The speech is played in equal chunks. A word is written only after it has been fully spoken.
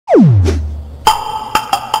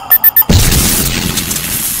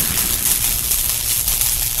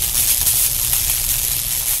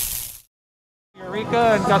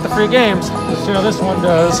Eureka and got the free games. Let's see how this one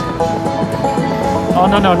does. Oh,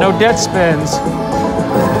 no dead spins.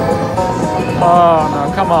 Oh,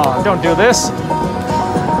 no, come on, don't do this.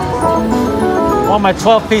 I want my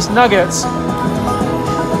 12-piece nuggets.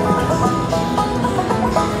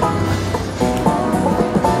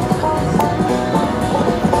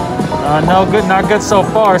 No good, not good so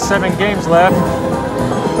far. 7 games left.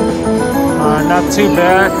 Not too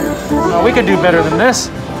bad. We could do better than this.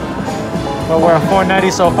 But we're at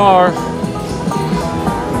 490 so far. As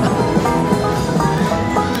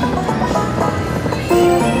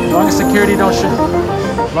long as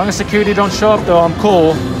security don't show up, though, I'm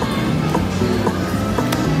cool.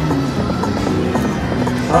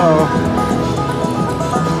 Uh-oh.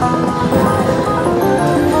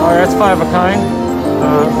 All right, that's 5 of a kind.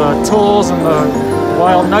 The tools and the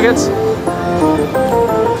wild nuggets.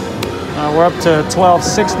 We're up to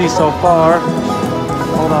 1260 so far.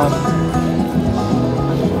 Hold on.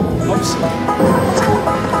 Oops.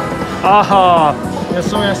 Aha! Yeah,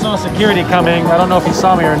 sorry, I saw security coming. I don't know if he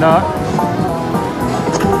saw me or not.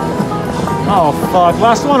 Oh, fuck.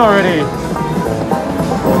 Last one already.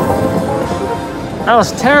 That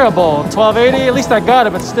was terrible. 1280. At least I got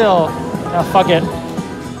it, but still. Ah, fuck it.